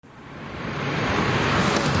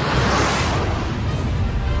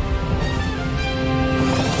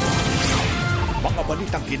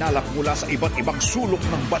isinalak mula sa iba't ibang sulok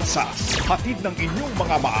ng bansa. Hatid ng inyong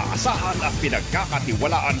mga maaasahan at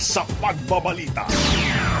pinagkakatiwalaan sa pagbabalita.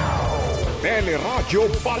 Teleradyo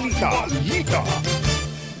Balita.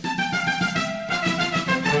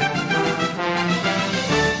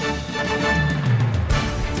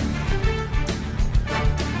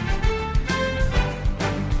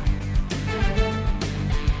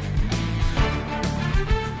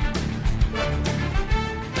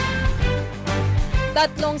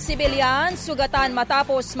 Tatlong sibilyan sugatan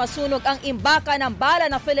matapos masunog ang imbaka ng bala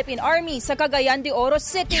ng Philippine Army sa Cagayan de Oro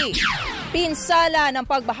City. Pinsala ng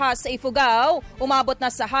pagbaha sa Ifugao, umabot na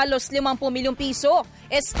sa halos 50 milyong piso.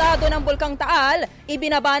 Estado ng Bulkang Taal,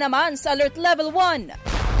 ibinaba naman sa Alert Level 1.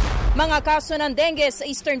 Mga kaso ng dengue sa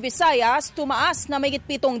Eastern Visayas, tumaas na mahigit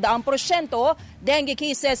 700%. Dengue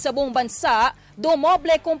cases sa buong bansa,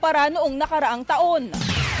 dumoble kumpara noong nakaraang taon.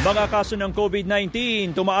 Mga kaso ng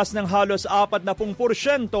COVID-19, tumaas ng halos 40%.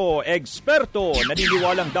 Eksperto,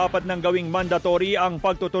 naniniwalang dapat nang gawing mandatory ang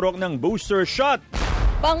pagtuturok ng booster shot.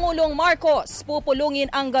 Pangulong Marcos, pupulungin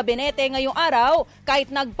ang gabinete ngayong araw kahit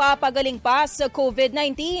nagpapagaling pa sa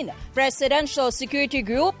COVID-19. Presidential Security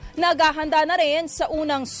Group naghahanda na rin sa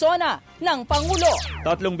unang SONA ng Pangulo.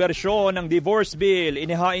 Tatlong bersyon ng divorce bill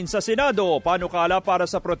inihain sa Senado, panukala para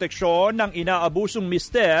sa proteksyon ng inaabusong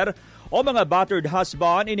mister o mga battered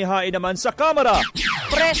husband inihain naman sa Kamara.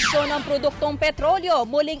 Presyo ng produktong petrolyo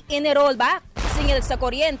muling iniroll back. Singil sa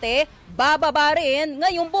kuryente, bababa rin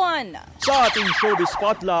ngayong buwan. Sa ating showbiz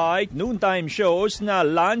spotlight, noontime shows na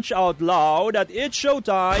Lunch Out Loud at It's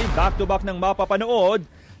Showtime, back-to-back ng mapapanood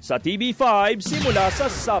sa TV5 simula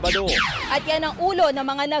sa Sabado. At yan ang ulo ng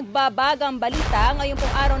mga nagbabagang balita ngayong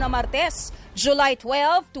pong araw na Martes, July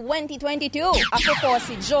 12, 2022. Ako po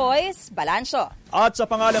si Joyce Balancio. At sa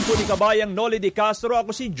pangalan po ni Kabayang Noli de Castro,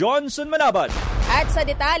 ako si Johnson Manaban. At sa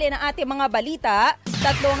detalye ng ating mga balita,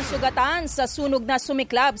 tatlong sugatan sa sunog na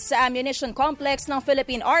sumiklab sa ammunition complex ng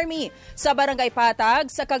Philippine Army sa Barangay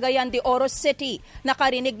Patag sa Cagayan de Oro City.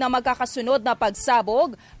 Nakarinig na magkakasunod na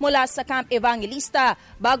pagsabog mula sa Camp Evangelista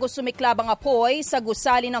bago sumiklab ang apoy sa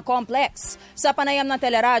gusali ng complex. Sa panayam ng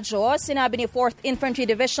teleradyo, sinabi ni 4th Infantry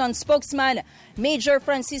Division spokesman Major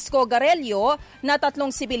Francisco Garelio na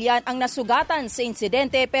tatlong sibilyan ang nasugatan sa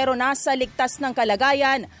insidente pero nasa ligtas ng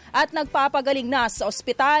kalagayan at nagpapagaling na sa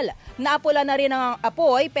ospital. Naapula na rin ang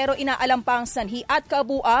apoy pero inaalam pa ang sanhi at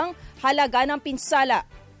kabuang halaga ng pinsala.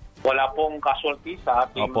 Wala pong casualty sa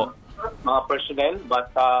ating mga personnel but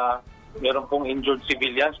meron pong injured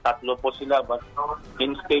civilians, 3 po sila but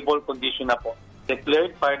in stable condition na po.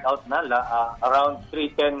 Declared fired out na around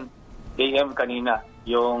 3:10 a.m. kanina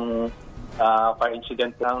yung fire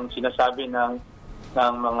incident ng sinasabi ng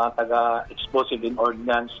mga taga-explosive and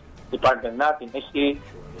ordnance department natin is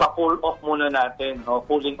pa-cool off muna natin,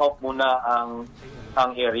 cooling off muna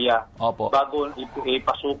ang area. Opo. Bago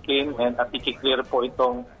ipasukin and i-clear po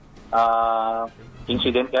itong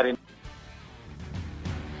incident area.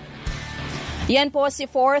 Yan po si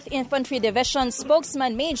 4th Infantry Division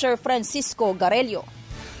spokesman Major Francisco Garelio.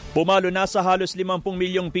 Pumalo na sa halos 50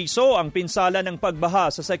 milyong piso ang pinsala ng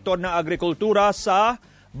pagbaha sa sektor ng agrikultura sa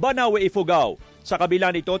Banawe, Ifugao. Sa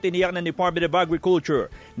kabila nito, tiniyak ng Department of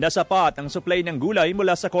Agriculture na sapat ang supply ng gulay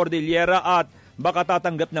mula sa Cordillera at baka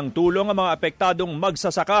tatanggap ng tulong ang mga apektadong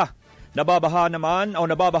magsasaka. Nababahala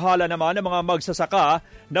naman ang mga magsasaka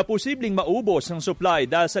na posibleng maubos ang supply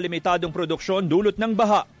dahil sa limitadong produksyon dulot ng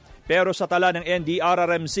baha. Pero sa tala ng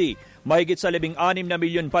NDRRMC, mahigit sa 16 na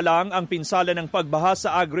milyon pa lang ang pinsala ng pagbaha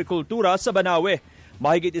sa agrikultura sa Banawe.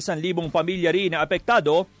 Mahigit 1,000 pamilya rin na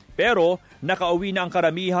apektado, pero nakauwi na ang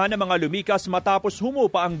karamihan ng mga lumikas matapos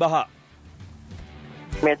humupa ang baha.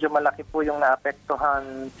 Medyo malaki po yung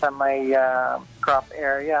naapektuhan sa may crop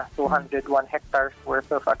area. 201 hectares worth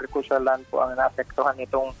of agricultural land po ang naapektuhan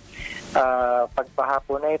itong pagbaha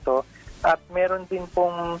po na ito. At meron din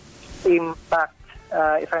pong impact,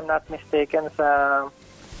 if I'm not mistaken, sa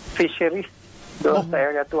fisheries doon sa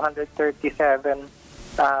area 237.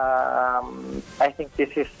 I think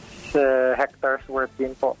this is hectares worth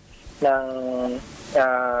din po ng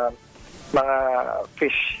mga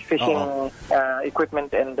fishing equipment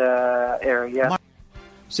in the area.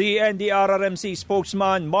 Si NDRRMC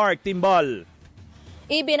spokesman Mark Timbal.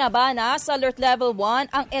 Ibinaba na sa Alert Level 1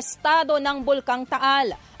 ang estado ng Bulkang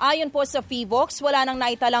Taal. Ayon po sa PHIVOX, wala nang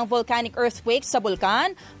naitalang volcanic earthquake sa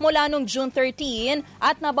bulkan mula noong June 13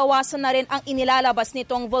 at nabawasan na rin ang inilalabas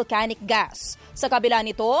nitong volcanic gas. Sa kabila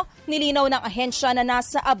nito, nilinaw ng ahensya na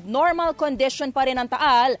nasa abnormal condition pa rin ang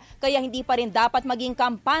Taal kaya hindi pa rin dapat maging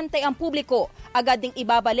kampante ang publiko. Agad ding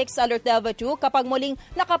ibabalik sa Alert Level 2 kapag muling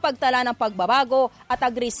nakapagtala ng pagbabago at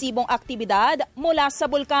agresibong aktibidad mula sa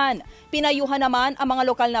bulkan. Pinayuhan naman ang mga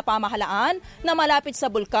lokal na pamahalaan na malapit sa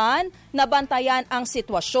bulkan na bantayan ang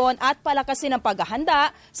sitwasyon at palakasin ang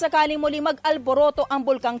paghahanda sakaling muli mag-alboroto ang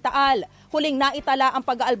Bulkang Taal. Huling naitala ang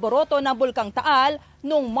pag-aalboroto ng Bulkang Taal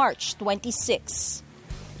noong March 26.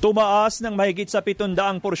 Tumaas ng mahigit sa 700%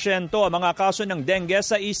 ang mga kaso ng dengue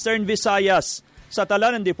sa Eastern Visayas. Sa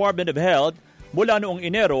tala ng Department of Health, mula noong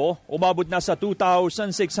Enero, umabot na sa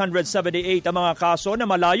 2,678 ang mga kaso na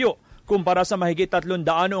malayo kumpara sa mahigit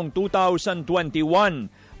 300 noong 2021.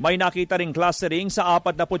 May nakita ring clustering sa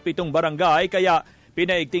 47 barangay kaya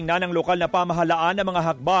pinaigting na ng lokal na pamahalaan ang mga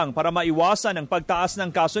hakbang para maiwasan ang pagtaas ng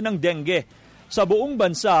kaso ng dengue. Sa buong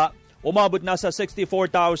bansa, umabot na sa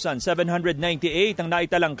 64,798 ang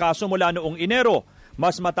naitalang kaso mula noong Enero.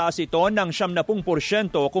 Mas mataas ito ng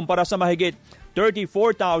 70% kumpara sa mahigit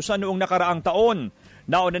 34,000 noong nakaraang taon.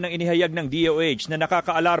 Nauna nang inihayag ng DOH na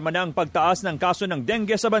nakakaalarma na ang pagtaas ng kaso ng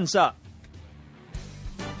dengue sa bansa.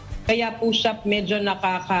 Kaya po siya medyo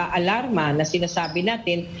nakaka-alarma na sinasabi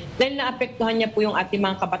natin dahil naapektuhan niya po yung ating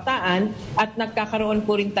mga kabataan at nagkakaroon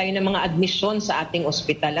po rin tayo ng mga admisyon sa ating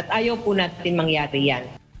ospital at ayaw po natin mangyari yan.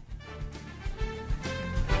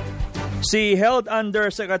 Si Health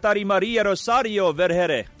Undersecretary Maria Rosario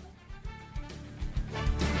Vergere.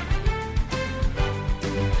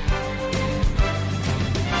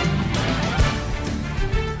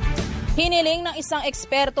 Hiniling ng isang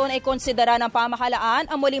eksperto na ikonsidera ng pamahalaan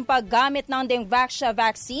ang muling paggamit ng Dengvaxia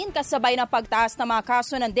vaccine kasabay ng pagtaas ng mga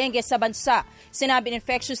kaso ng dengue sa bansa. Sinabi ng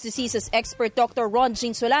infectious diseases expert Dr. Ron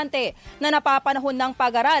Solante na napapanahon ng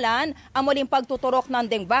pag-aralan ang muling pagtuturok ng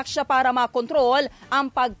Dengvaxia para makontrol ang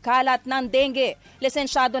pagkalat ng dengue.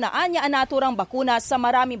 Lisensyado na anya ang naturang bakuna sa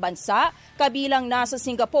maraming bansa, kabilang nasa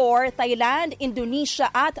Singapore, Thailand,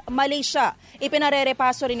 Indonesia at Malaysia.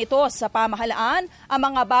 Ipinarerepaso rin ito sa pamahalaan ang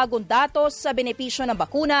mga bagong datos sa benepisyo ng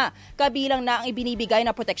bakuna, kabilang na ang ibinibigay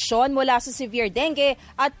na proteksyon mula sa severe dengue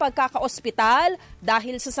at pagkakaospital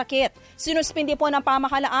dahil sa sakit. Sinuspindi po ng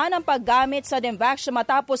pamahalaan ang paggamit sa Dengvaxia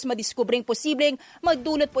matapos madiskubring posibleng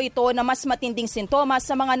magdulot po ito na mas matinding sintomas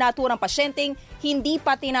sa mga naturang pasyenteng hindi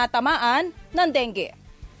pa tinatamaan ng dengue.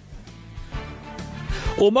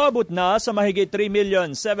 Umabot na sa mahigit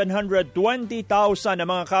 3,720,000 ang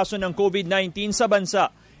mga kaso ng COVID-19 sa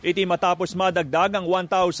bansa. Iti matapos madagdag ang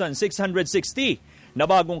 1,660 na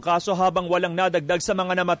bagong kaso habang walang nadagdag sa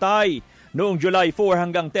mga namatay. Noong July 4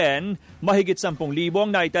 hanggang 10, mahigit 10,000 ang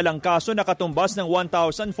naitalang kaso na katumbas ng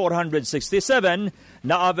 1,467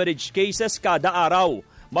 na average cases kada araw.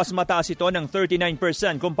 Mas mataas ito ng 39%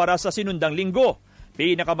 kumpara sa sinundang linggo.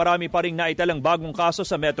 Pinakamarami pa ring naitalang bagong kaso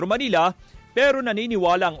sa Metro Manila, pero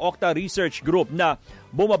naniniwala ang Octa Research Group na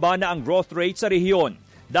bumaba na ang growth rate sa rehiyon.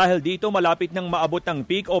 Dahil dito malapit nang maabot ang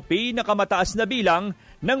peak o pinakamataas na bilang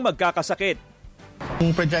ng magkakasakit.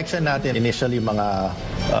 Yung projection natin initially mga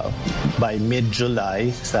by mid-July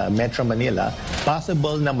sa Metro Manila,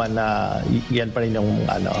 possible naman na yan pa rin yung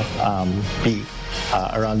peak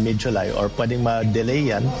around mid-July or pwedeng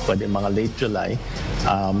ma-delay yan, pwedeng mga late July.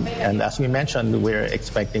 And as we mentioned, we're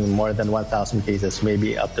expecting more than 1,000 cases,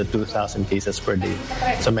 maybe up to 2,000 cases per day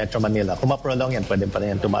sa Metro Manila. Kung ma-prolong yan, pwede pa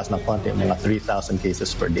rin tumaas ng konti, mga 3,000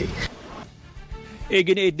 cases per day.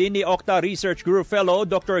 Iginiit din ni Octa Research Group Fellow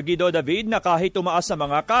Dr. Guido David na kahit tumaas sa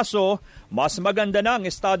mga kaso, mas maganda na ang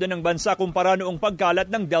estado ng bansa kumpara noong pagkalat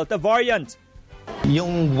ng Delta variant.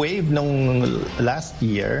 Yung wave nung last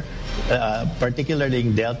year, particularly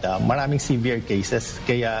yung Delta, maraming severe cases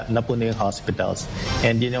kaya napuno yung hospitals.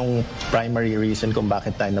 And yun yung primary reason kung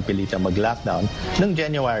bakit tayo napilitan mag-lockdown. Noong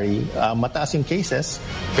January, mataas yung cases,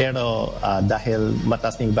 pero dahil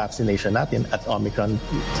mataas yung vaccination natin at Omicron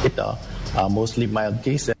ito, mostly mild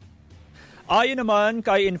cases. Ayon naman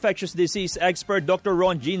kay infectious disease expert Dr.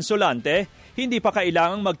 Ron Solante, hindi pa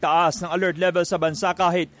kailangang magtaas ng alert level sa bansa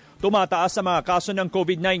kahit tumataas sa mga kaso ng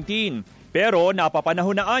COVID-19. Pero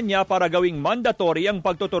napapanahonaan niya para gawing mandatory ang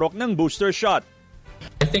pagtuturok ng booster shot.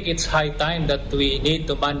 I think it's high time that we need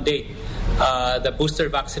to mandate the booster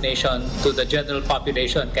vaccination to the general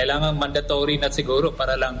population. Kailangan mandatory na siguro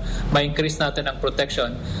para lang ma-increase natin ang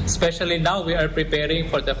protection. Especially now we are preparing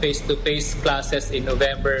for the face-to-face classes in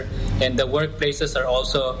November and the workplaces are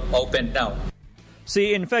also open now.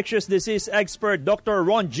 Si infectious disease expert Dr.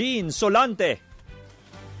 Ron Solante.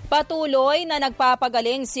 Patuloy na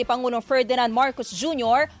nagpapagaling si Pangulong Ferdinand Marcos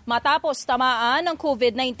Jr. matapos tamaan ng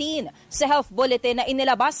COVID-19. Sa health bulletin na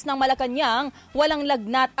inilabas ng Malacanang, walang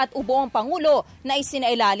lagnat at ubo ang Pangulo na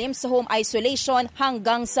isinailalim sa home isolation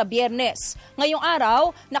hanggang sa Biyernes. Ngayong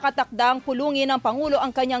araw, nakatakdang pulungin ng Pangulo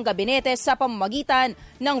ang kanyang gabinete sa pamamagitan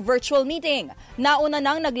ng virtual meeting. Nauna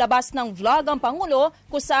nang naglabas ng vlog ang Pangulo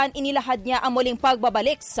kung saan inilahad niya ang muling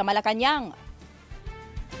pagbabalik sa Malacanang.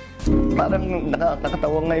 Parang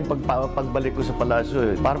nakakatawa nga yung pagbalik ko sa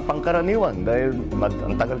palasyo. Parang pangkaraniwan dahil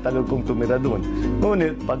ang tagal-tagal kong tumira doon.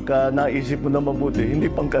 Ngunit pagka naisip mo na mabuti, hindi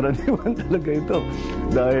pangkaraniwan talaga ito.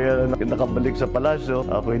 Dahil nakabalik sa palasyo,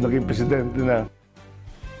 ako'y naging presidente na.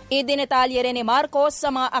 Idinetalye rin ni Marcos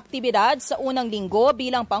sa mga aktibidad sa unang linggo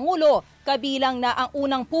bilang Pangulo, kabilang na ang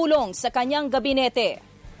unang pulong sa kanyang gabinete.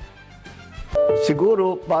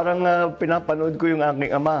 Siguro parang pinapanood ko yung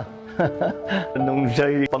aking ama. Nung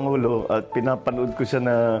siya'y Pangulo at pinapanood ko siya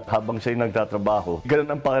na habang siya'y nagtatrabaho.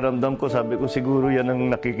 Ganun ang pakiramdam ko. Sabi ko siguro yan ang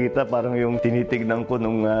nakikita. Parang yung tinitignan ko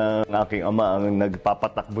nung aking ama ang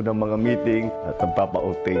nagpapatakbo ng mga meeting at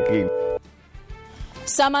nagpapa-outtaking.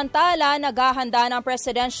 Samantala, naghahanda ng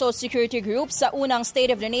Presidential Security Group sa unang State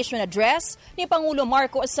of the Nation address ni Pangulo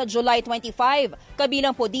Marcos sa July 25.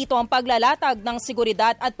 Kabilang po dito ang paglalatag ng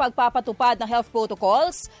seguridad at pagpapatupad ng health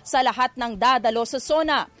protocols sa lahat ng dadalo sa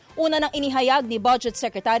SONA. Una nang inihayag ni Budget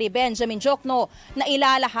Secretary Benjamin Jokno na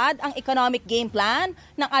ilalahad ang economic game plan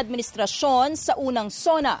ng administrasyon sa unang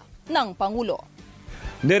SONA ng Pangulo.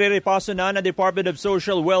 Niriripaso na ng Department of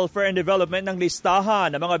Social Welfare and Development ng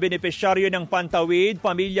listahan ng mga benepisyaryo ng Pantawid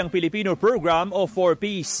Pamilyang Pilipino Program o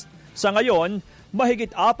 4Ps. Sa ngayon,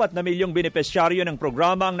 mahigit 4 na milyong benepisyaryo ng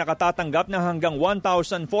programa ang nakatatanggap ng hanggang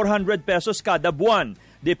 1,400 pesos kada buwan,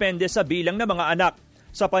 depende sa bilang ng mga anak.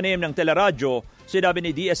 Sa panayam ng teleradyo, sinabi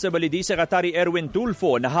ni DSWD Secretary Erwin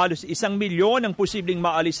Tulfo na halos 1 milyon ang posibleng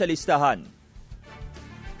maalis sa listahan.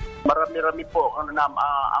 Marami-rami po ang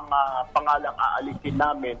pangalang aalisin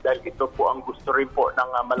namin dahil ito po ang gusto rin po ng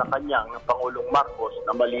Malacanang, ng Pangulong Marcos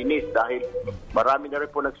na malinis dahil marami na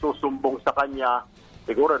rin po nagsusumbong sa kanya.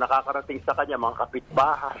 Siguro nakakarating sa kanya mga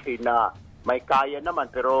kapitbahay na may kaya naman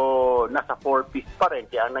pero nasa 4Ps pa rin.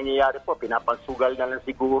 Kaya ang nangyayari po, pinapansugal na lang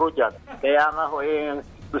siguro dyan. Kaya nga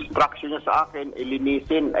instruction niya sa akin,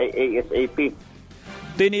 ilinisin ay ASAP.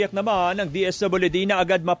 Tiniyak naman ng DSWD na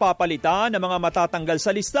agad mapapalitan ng mga matatanggal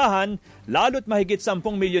sa listahan, lalo't mahigit 10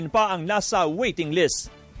 milyon pa ang nasa waiting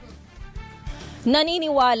list.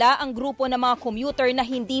 Naniniwala ang grupo ng mga commuter na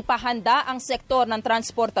hindi pa handa ang sektor ng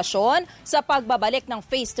transportasyon sa pagbabalik ng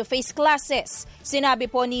face-to-face classes. Sinabi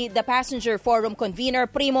po ni The Passenger Forum Convener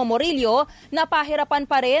Primo Morillo na pahirapan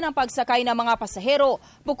pa rin ang pagsakay ng mga pasahero,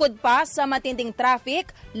 bukod pa sa matinding traffic,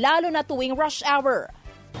 lalo na tuwing rush hour.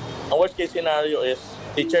 Ang worst case scenario is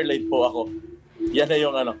teacher late po ako. Yan na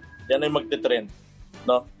yung magte-trend,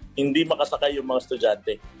 no? Hindi makasakay yung mga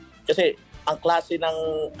estudyante. Kasi ang klase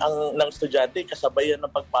ng estudyante kasabay yan ng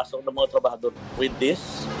pagpasok ng mga trabahador. With this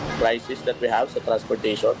crisis that we have sa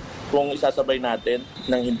transportation, kung isasabay natin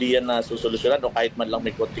nang hindi yan nasusolusyonan o kahit man lang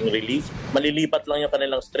may konting relief, malilipat lang yung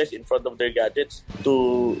kanilang stress in front of their gadgets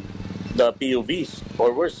to the PUVs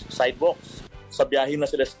or worse, sidewalks. Sa biyahe na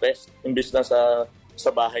sila stress imbis na sa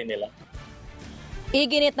bahay nila.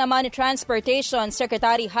 Iginit naman ni Transportation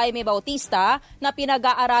Secretary Jaime Bautista na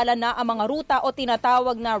pinag-aaralan na ang mga ruta o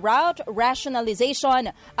tinatawag na route rationalization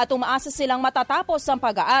at umaasa silang matatapos ang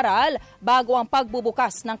pag-aaral bago ang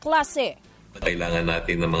pagbubukas ng klase. Kailangan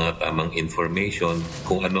natin ng mga tamang information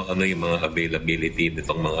kung ano-ano yung mga availability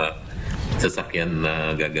nitong mga sasakyan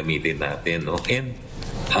na gagamitin natin, no? And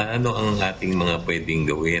ano ang ating mga pwedeng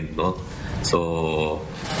gawin, no? So,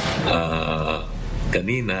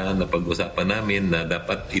 kanina napag-usapan namin na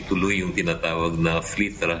dapat ituloy yung tinatawag na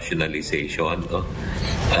fleet rationalization, no?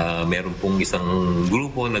 Meron pong isang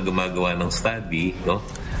grupo na gumagawa ng study, no?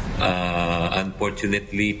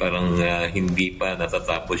 Unfortunately, parang hindi pa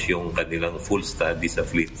natatapos yung kanilang full study sa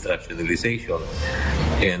fleet rationalization,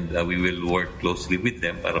 and we will work closely with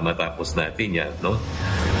them para matapos natin yan, no?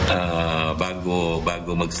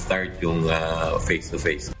 Bago mag-start yung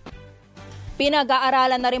face-to-face.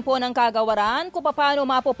 Pinag-aaralan na rin po ng kagawaran kung paano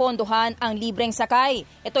mapopondohan ang libreng sakay.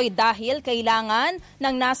 Ito'y dahil kailangan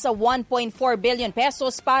ng nasa 1.4 billion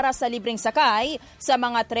pesos para sa libreng sakay sa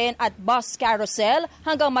mga tren at bus carousel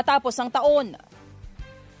hanggang matapos ang taon.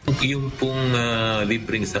 Yung pong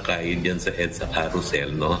libreng sakay dyan sa EDSA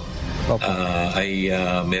carousel, no? Ay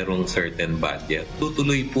merong certain budget.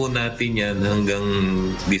 Tutuloy po natin yan hanggang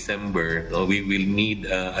December. No? We will need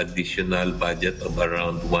additional budget of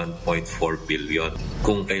around 1.4 billion.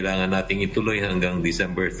 Kung kailangan nating ituloy hanggang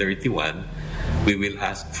December 31, we will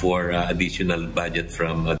ask for additional budget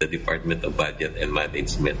from the Department of Budget and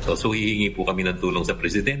Management. So hihingi po kami ng tulong sa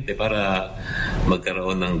Presidente para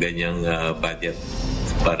magkaroon ng ganyang budget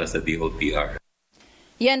para sa DOTR.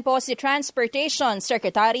 Yan po si Transportation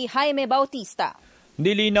Secretary Jaime Bautista.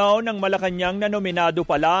 Nilinaw ng Malacanang na nominado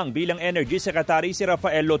pa lang bilang Energy Secretary si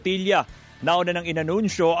Rafael Lotilla. Nauna nang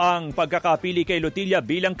inanunsyo ang pagkakapili kay Lotilla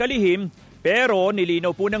bilang kalihim, pero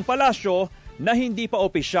nilinaw po ng palasyo na hindi pa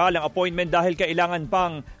opisyal ang appointment dahil kailangan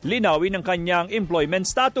pang linawin ang kanyang employment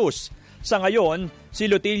status. Sa ngayon, si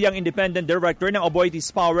Lotilla ang Independent Director ng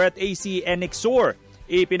Aboitiz Power at AC Enixor.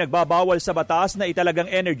 Ipinagbabawal sa batas na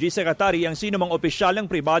italagang Energy Secretary ang sinumang opisyal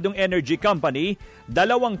ng pribadong energy company 2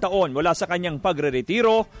 taon mula sa kanyang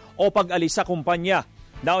pagreretiro o pag-alis sa kumpanya.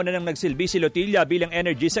 Nauna nang nagsilbi si Lotilla bilang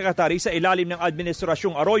Energy Secretary sa ilalim ng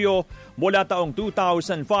Administrasyong Arroyo mula taong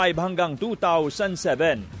 2005 hanggang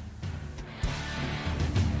 2007.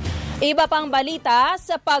 Iba pang balita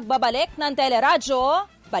sa pagbabalik ng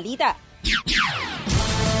Teleradyo Balita.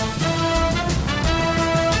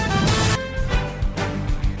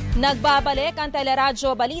 Nagbabalik ang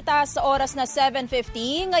Teleradyo Balita sa oras na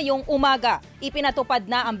 7:50 ngayong umaga. Ipinatupad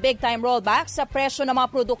na ang big-time rollback sa presyo ng mga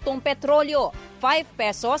produktong petrolyo. 5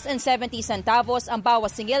 pesos and 70 centavos ang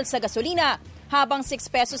bawas singil sa gasolina, habang 6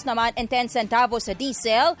 pesos naman and 10 centavos sa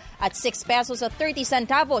diesel at 6 pesos at 30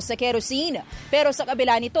 centavos sa kerosene. Pero sa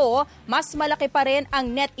kabila nito, mas malaki pa rin ang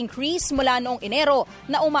net increase mula noong Enero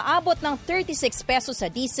na umaabot ng 36 pesos sa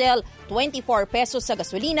diesel, 24 pesos sa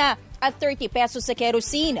gasolina at 30 pesos sa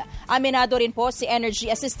kerosene. Aminado rin po si Energy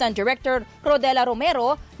Assistant Director Rodela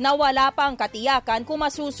Romero na wala pang katiyakan kung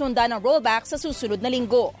masusundan ang rollback sa susunod na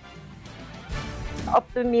linggo.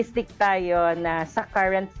 Optimistic tayo na sa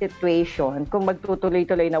current situation, kung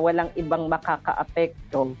magtutuloy-tuloy na walang ibang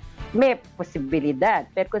makakaapekto, may posibilidad.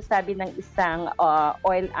 Pero kung sabi ng isang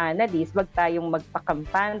oil analyst, wag tayong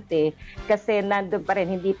magpakampante kasi nandun pa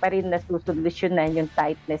rin, hindi pa rin nasusolusyonan yung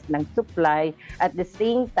tightness ng supply. At the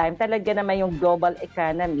same time, talaga naman yung global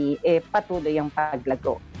economy patuloy ang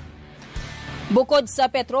paglago. Bukod sa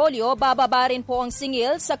petrolyo, bababa rin po ang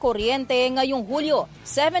singil sa kuryente ngayong Hulyo.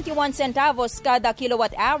 71 centavos kada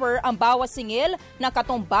kilowatt hour ang bawas singil na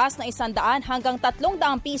katumbas na 100 hanggang 300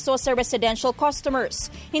 piso sa residential customers.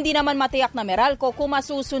 Hindi naman matiyak na Meralco kung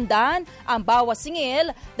masusundan ang bawas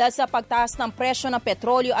singil dahil sa pagtaas ng presyo ng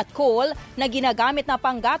petrolyo at coal na ginagamit na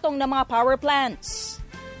panggatong ng mga power plants.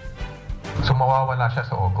 So mawawala siya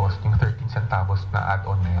sa August, yung 13 centavos na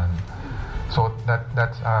add-on na yan. So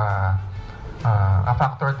that's a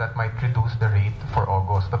factor that might reduce the rate for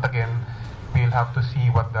August. But again, we'll have to see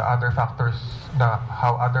what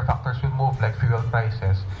how other factors will move, like fuel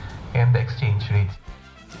prices and the exchange rates.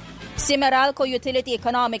 Si Meralco Utility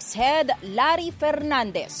Economics Head Larry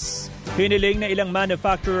Fernandez. Hiniling na ilang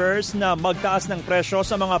manufacturers na magtaas ng presyo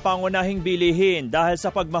sa mga pangunahing bilihin dahil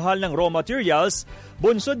sa pagmahal ng raw materials,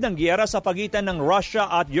 bunsod ng giyera sa pagitan ng Russia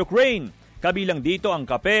at Ukraine. Kabilang dito ang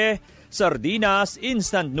kape, sardinas,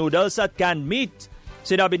 instant noodles at canned meat.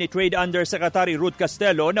 Sinabi ni Trade Undersecretary Ruth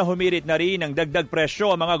Castelo na humirit na rin ang dagdag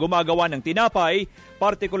presyo ang mga gumagawa ng tinapay,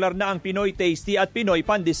 partikular na ang Pinoy Tasty at Pinoy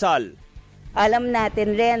Pandesal. Alam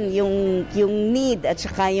natin rin yung need at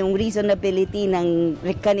saka yung reasonability ng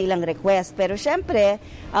kanilang request. Pero syempre,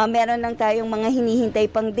 meron lang tayong mga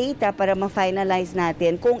hinihintay pang data para ma-finalize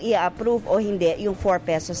natin kung i-approve o hindi yung 4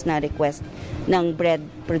 pesos na request ng bread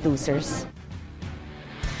producers.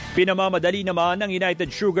 Pinamamadali naman ng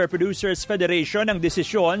United Sugar Producers Federation ang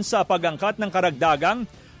desisyon sa pag-angkat ng karagdagang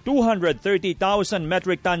 230,000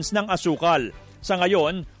 metric tons ng asukal. Sa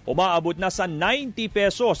ngayon, umaabot na sa 90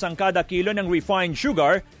 pesos ang kada kilo ng refined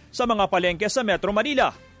sugar sa mga palengke sa Metro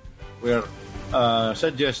Manila. We're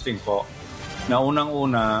suggesting po na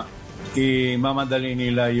unang-una, imamadali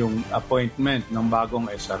nila yung appointment ng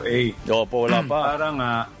bagong SRA. Opo, wala pa.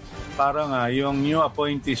 Para nga yung new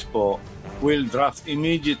appointees po will draft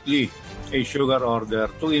immediately a sugar order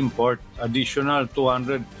to import additional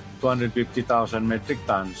 250,000 metric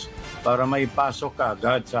tons para maipasok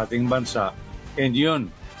agad sa ating bansa. And yun,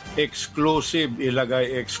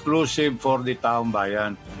 ilagay exclusive for the taong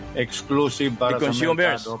bayan. Exclusive para sa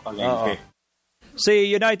merkado palengke.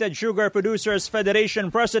 Si United Sugar Producers Federation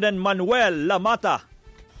President Manuel Lamata.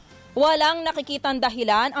 Walang nakikitang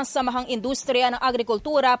dahilan ang samahang industriya ng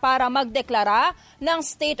agrikultura para magdeklara ng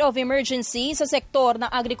state of emergency sa sektor ng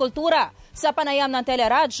agrikultura. Sa panayam ng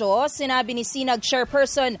Teleradyo, sinabi ni Sinag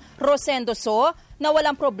Chairperson Rosendo So na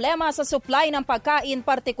walang problema sa supply ng pagkain,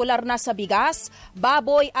 partikular na sa bigas,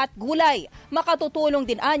 baboy at gulay. Makatutulong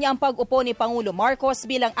din anya ang pag-upo ni Pangulo Marcos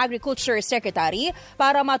bilang Agriculture Secretary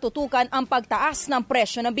para matutukan ang pagtaas ng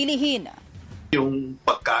presyo ng bilihin. Yung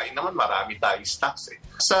pagkain naman, marami tayong stocks.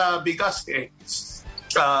 Sa bigas,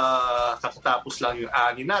 kakatapos lang yung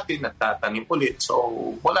ani natin, nagtatanim ulit. So,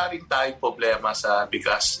 wala rin tayong problema sa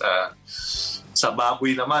bigas. Sa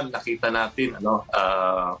baboy naman, nakita natin,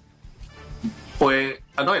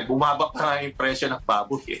 bumaba pa nga yung presyo ng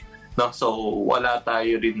baboy. No? So, wala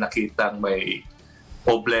tayo rin nakitang may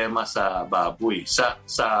problema sa baboy. Sa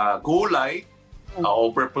gulay,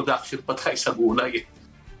 overproduction pa tayo sa gulay.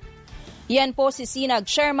 Yan po si Sinag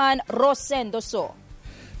Chairman Rosendoso.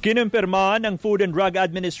 Kinumpirma ng Food and Drug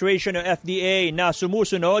Administration o FDA na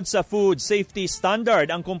sumusunod sa food safety standard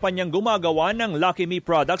ang kumpanyang gumagawa ng Lucky Me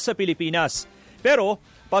products sa Pilipinas. Pero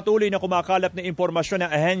patuloy na kumakalat na impormasyon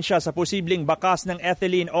ng ahensya sa posibleng bakas ng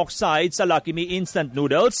ethylene oxide sa Lucky Me instant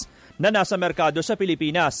noodles na nasa merkado sa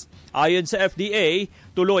Pilipinas. Ayon sa FDA,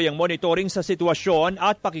 tuloy ang monitoring sa sitwasyon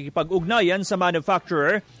at pakikipag-ugnayan sa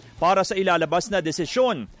manufacturer para sa ilalabas na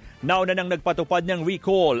desisyon. Nauna nang nagpatupad ng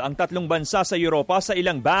recall ang 3 bansa sa Europa sa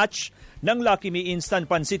ilang batch ng Lucky Me Instant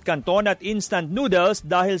Pancit Canton at Instant Noodles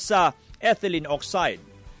dahil sa ethylene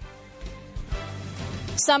oxide.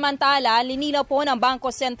 Samantala, lininaw po ng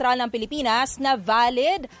Bangko Sentral ng Pilipinas na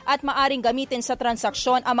valid at maaring gamitin sa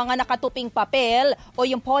transaksyon ang mga nakatuping papel o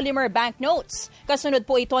yung polymer banknotes. Kasunod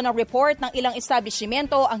po ito ng report ng ilang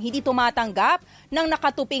establishmento ang hindi tumatanggap ng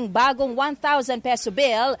nakatuping bagong 1,000 peso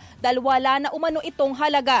bill dahil wala na umano itong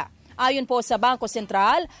halaga. Ayon po sa Bangko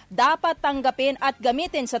Sentral, dapat tanggapin at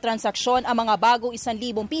gamitin sa transaksyon ang mga bagong 1,000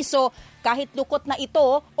 piso kahit lukot na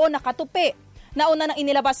ito o nakatupi. Nauna nang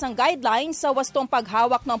inilabas ang guidelines sa wastong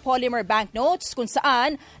paghawak ng polymer banknotes kung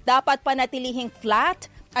saan dapat panatilihing flat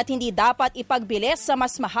at hindi dapat ipagbilis sa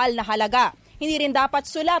mas mahal na halaga. Hindi rin dapat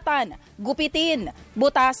sulatan, gupitin,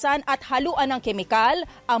 butasan at haluan ng kemikal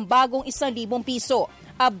ang bagong 1,000 piso.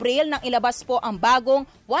 Abril nang ilabas po ang bagong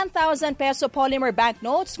 1,000 peso polymer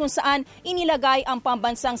banknotes kung saan inilagay ang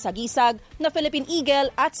pambansang sagisag na Philippine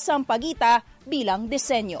Eagle at Sampaguita bilang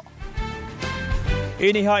disenyo.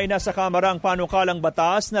 Inihain na sa Kamara ang panukalang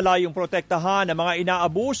batas na layong protektahan ang mga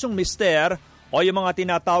inaabusong mister o yung mga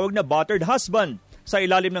tinatawag na battered husband sa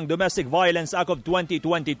ilalim ng Domestic Violence Act of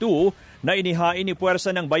 2022 na inihain ni Puwersa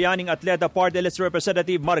ng Bayaning Atleta Party List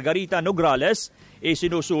Representative Margarita Nograles,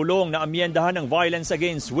 isinusulong na amyendahan ng Violence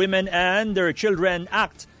Against Women and Their Children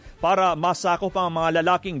Act para masakop ang mga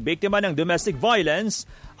lalaking biktima ng domestic violence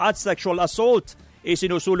at sexual assault.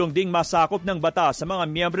 Isinusulong ding masakop ng batas sa mga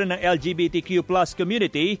miyembro ng LGBTQ+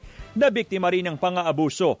 community na biktima rin ng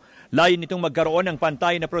pang-aabuso. Layon nitong magkaroon ng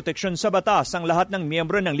pantay na proteksyon sa batas ang lahat ng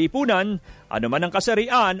miyembro ng lipunan, anuman ang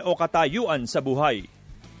kasarian o katayuan sa buhay.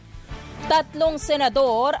 3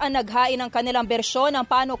 senador ang naghain ng kanilang bersyon ng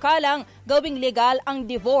panukalang gawing legal ang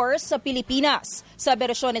divorce sa Pilipinas. Sa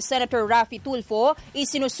bersyon ni Senator Raffy Tulfo,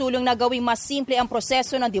 isinusulong na gawing mas simple ang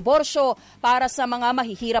proseso ng diborsyo para sa mga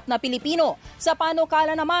mahihirap na Pilipino. Sa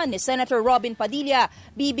panukala naman ni Senator Robin Padilla,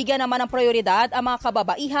 bibigyan naman ng prioridad ang mga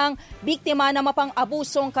kababaihang biktima ng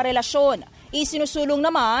mapang-abusong karelasyon. Isinusulong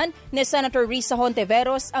naman ni Senator Risa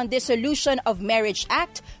Hontiveros ang Dissolution of Marriage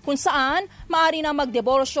Act kung saan maaari na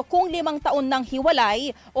magdiborsyo kung 5 taon ng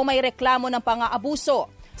hiwalay o may reklamo ng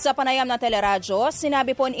pang-aabuso. Sa panayam ng teleradyo,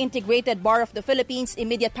 sinabi po ni Integrated Bar of the Philippines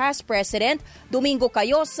Immediate Past President Domingo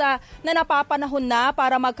Cayosa na napapanahon na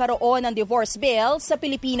para magkaroon ng divorce bill sa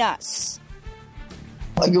Pilipinas.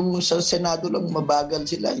 Yung sa Senado lang mabagal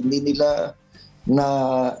sila, hindi nila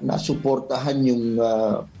nasuportahan yung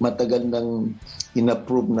matagal nang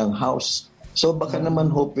inapprove ng House. So baka naman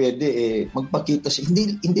pwede magpakita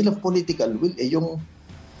hindi lang political will yung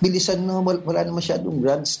bilisan na wala na masyadong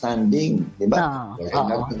grandstanding, di ba?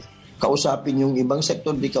 Kausapin yung ibang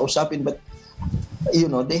sektor, di kausapin, but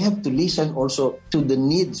they have to listen also to the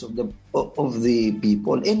needs of the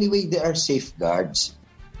people. Anyway, there are safeguards.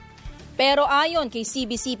 Pero ayon kay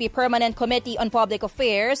CBCP Permanent Committee on Public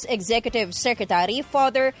Affairs Executive Secretary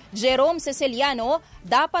Father Jerome Ceciliano,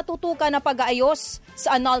 dapat tutukan na pag-aayos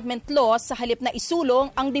sa annulment law sa halip na isulong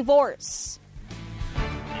ang divorce.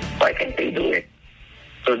 Why can't they do it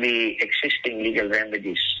through the existing legal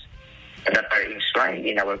remedies that are enshrined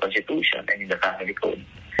in our Constitution and in the Family Code?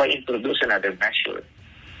 Why introduce another measure?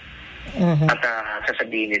 At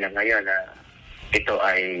sasabihin nila ngayon na ito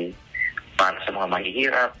ay para sa mga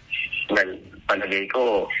mahihirap. Well, palagay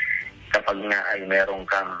ko, kapag nga ay meron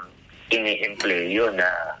kang ini-employo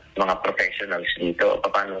na mga professionals dito,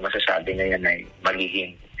 paano masasabi na yan ay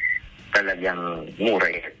magiging talagang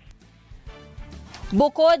mura yan?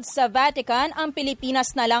 Bukod sa Vatican, ang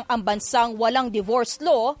Pilipinas na lang ang bansang walang divorce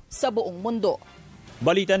law sa buong mundo.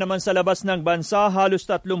 Balita naman sa labas ng bansa, halos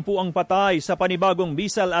 30 ang patay sa panibagong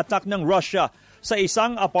missile attack ng Russia sa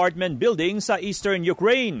isang apartment building sa eastern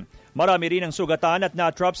Ukraine. Marami rin ang sugatan at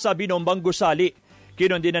natrap sa binombang gusali.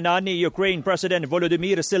 Kinundinan ni Ukraine President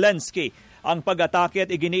Volodymyr Zelensky ang pag-atake at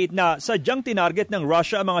iginiit na sadyang tinarget ng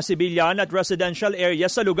Russia ang mga sibilyan at residential area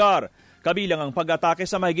sa lugar. Kabilang ang pag-atake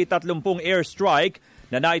sa mahigit 30 airstrike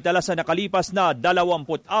na naitala sa nakalipas na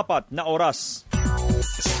 24 na oras.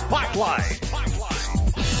 Spotlight!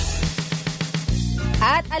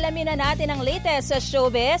 At alamin na natin ang latest sa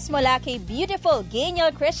showbiz mula kay beautiful Geniel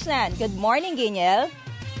Krishnan. Good morning, Geniel.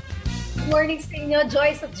 Good morning sa inyo,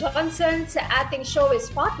 Joyce at Johnson, sa ating showbiz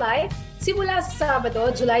Spotlight. Simula sa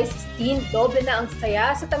Sabado, July 16, doble na ang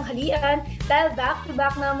saya sa tanghalian dahil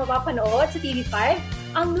back-to-back na mapapanood sa TV5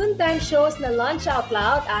 ang noontime shows na Lunch Out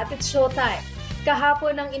Loud at It's Showtime.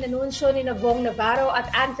 Kahapon ang inanunsyo ni Bong Navarro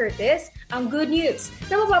at Ann Curtis ang good news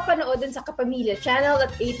na mapapanood din sa Kapamilya Channel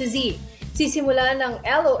at A to Z. Sisimula ng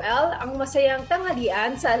LOL ang masayang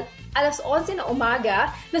tanghalian sa alas 11 na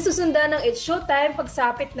umaga na susundan ng It's Showtime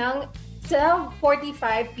pagsapit ng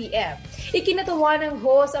 12:45 p.m. Ikinatuwa ng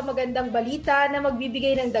host ang magandang balita na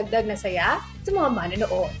magbibigay ng dagdag na saya sa mga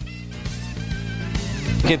manonood.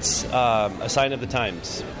 It's a sign of the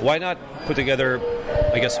times. Why not put together,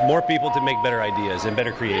 I guess, more people to make better ideas and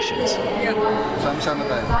better creations? Sama-sama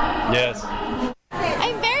tayo. Yes.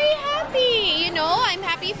 I'm very happy. I'm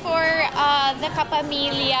happy for the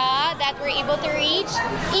Kapamilya that we're able to reach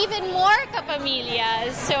even more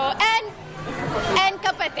Kapamilyas. And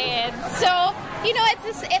kapatid. So,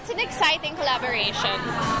 it's an exciting collaboration.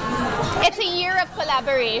 It's a year of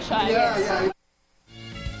collaboration. Yeah.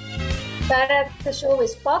 Para sa show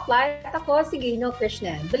is Spotlight, ako si Geniel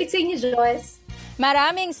Krishnan. Balik sa inyo, Joyce.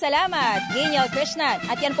 Maraming salamat, Geniel Krishnan.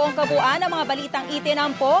 At yan po ang kabuuan ng mga balitang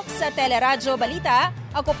itinampok sa Teleradyo Balita.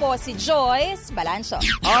 Ako po si Joyce Balancho.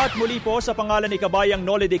 At muli po sa pangalan ni Kabayang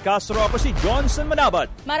Noli de Castro, ako si Johnson Manabat.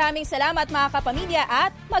 Maraming salamat mga kapamilya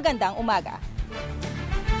at magandang umaga.